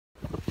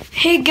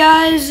Hey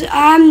guys,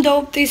 I'm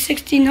Dope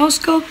 360 No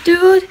Scope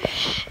Dude,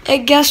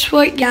 and guess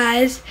what,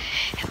 guys?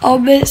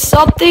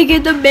 Something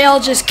in the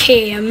mail just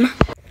came.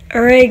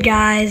 Alright,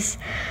 guys,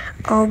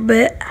 are you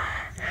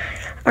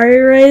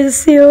ready to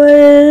see what it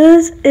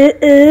is?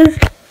 It is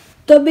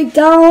the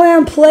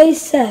Mcdonaldland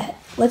Playset.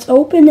 Let's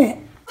open it.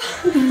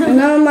 And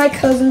now my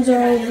cousins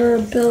are over.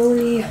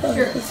 Billy,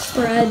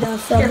 Fred,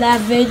 from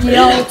that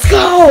video. Let's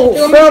go!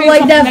 From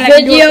like that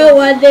video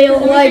when they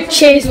like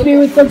chased me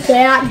with the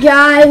bat,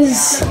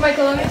 guys.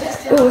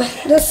 Ooh,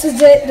 this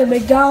is it, the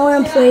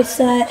Mcdonaldland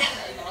Playset.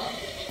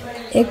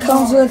 It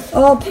comes with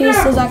all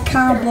pieces I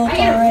comic book,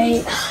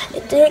 alright.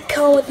 It didn't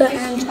come with the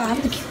ends. I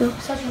have to keep it.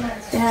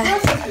 Yeah.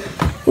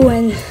 Ooh,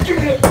 and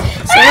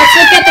so let's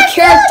look at the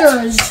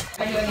characters.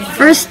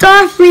 First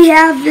off, we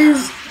have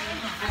this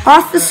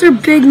Officer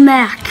Big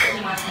Mac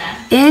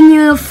in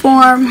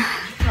uniform,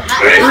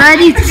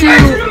 ready to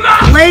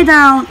lay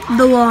down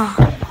the law.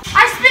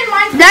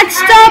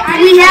 Next up,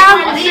 we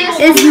have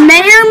is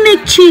Mayor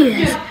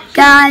McCheese.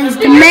 Guys,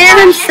 the mayor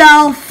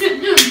himself.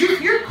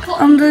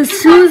 The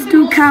suits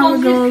do kind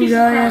of go,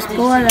 yes, but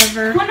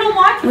whatever.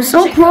 What's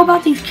so cool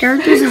about these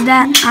characters is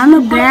that on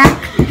the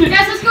back of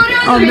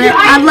it,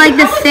 I like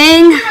the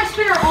thing.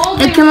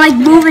 It can like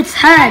move its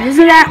head.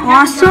 Isn't that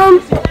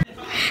awesome?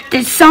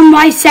 Did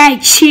somebody say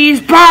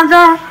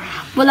cheeseburger?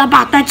 What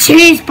about the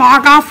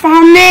cheeseburger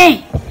for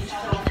me?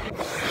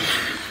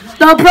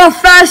 The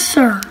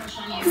professor.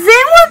 Does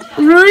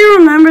anyone really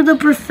remember the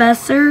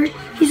professor?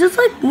 He's just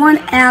like one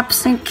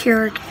absent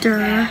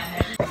character.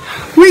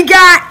 We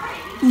got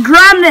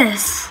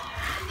Grimace.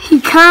 He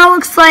kind of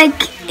looks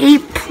like a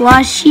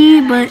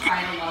plushie, but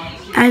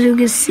as you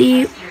can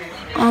see,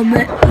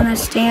 when I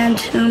stand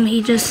him,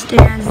 he just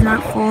stands,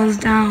 not falls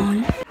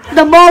down.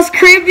 The most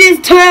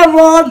creepiest toy of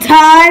all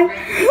time,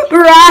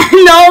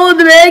 Ronald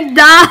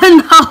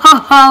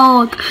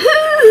McDonald.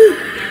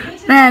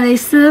 Man, he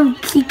should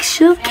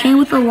have came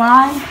with a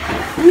line.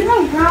 You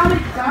know,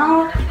 Ronald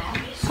McDonald.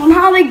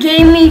 Somehow they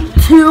gave me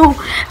two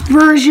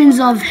versions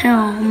of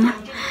him.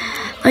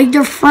 Like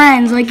they're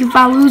friends. Like if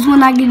I lose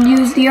one, I can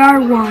use the other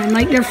one.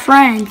 Like they're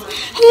friends.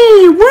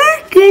 Hey,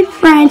 we're good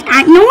friends.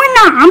 No, we're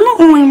not. I'm the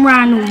only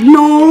Ronald.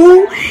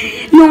 No,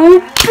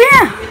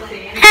 yeah.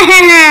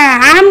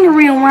 I'm the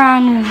real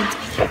Ronald.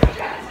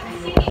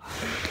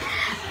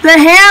 The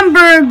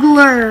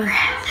Hamburglar.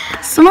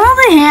 Somehow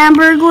the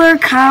Hamburglar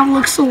kind of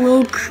looks a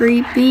little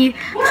creepy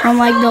from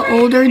like the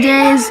older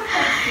days.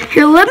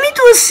 Here, let me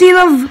do a scene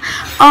of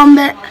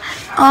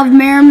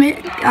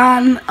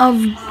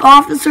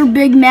Officer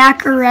Big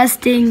Mac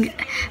arresting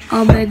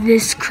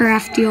this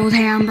crafty old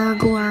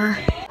Hamburglar.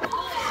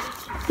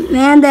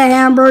 Man, the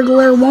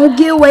Hamburglar won't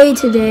get away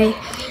today.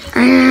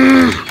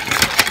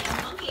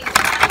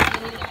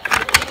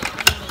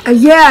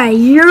 Yeah,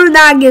 you're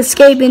not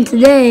escaping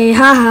today,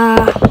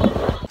 haha.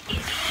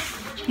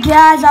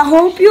 Guys, I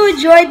hope you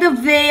enjoyed the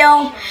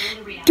video.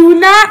 Do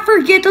not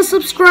forget to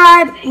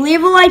subscribe,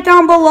 leave a like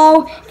down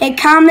below, and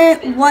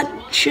comment what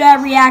should I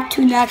react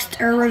to next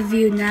or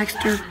review next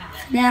or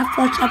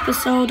Netflix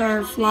episode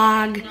or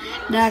vlog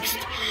next.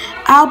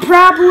 I'll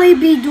probably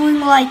be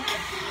doing like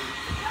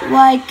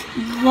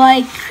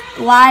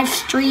live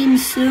stream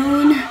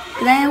soon.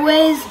 But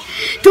anyways,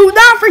 do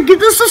not forget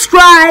to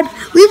subscribe,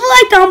 leave a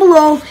like down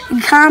below,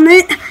 and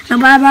comment. Now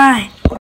bye bye.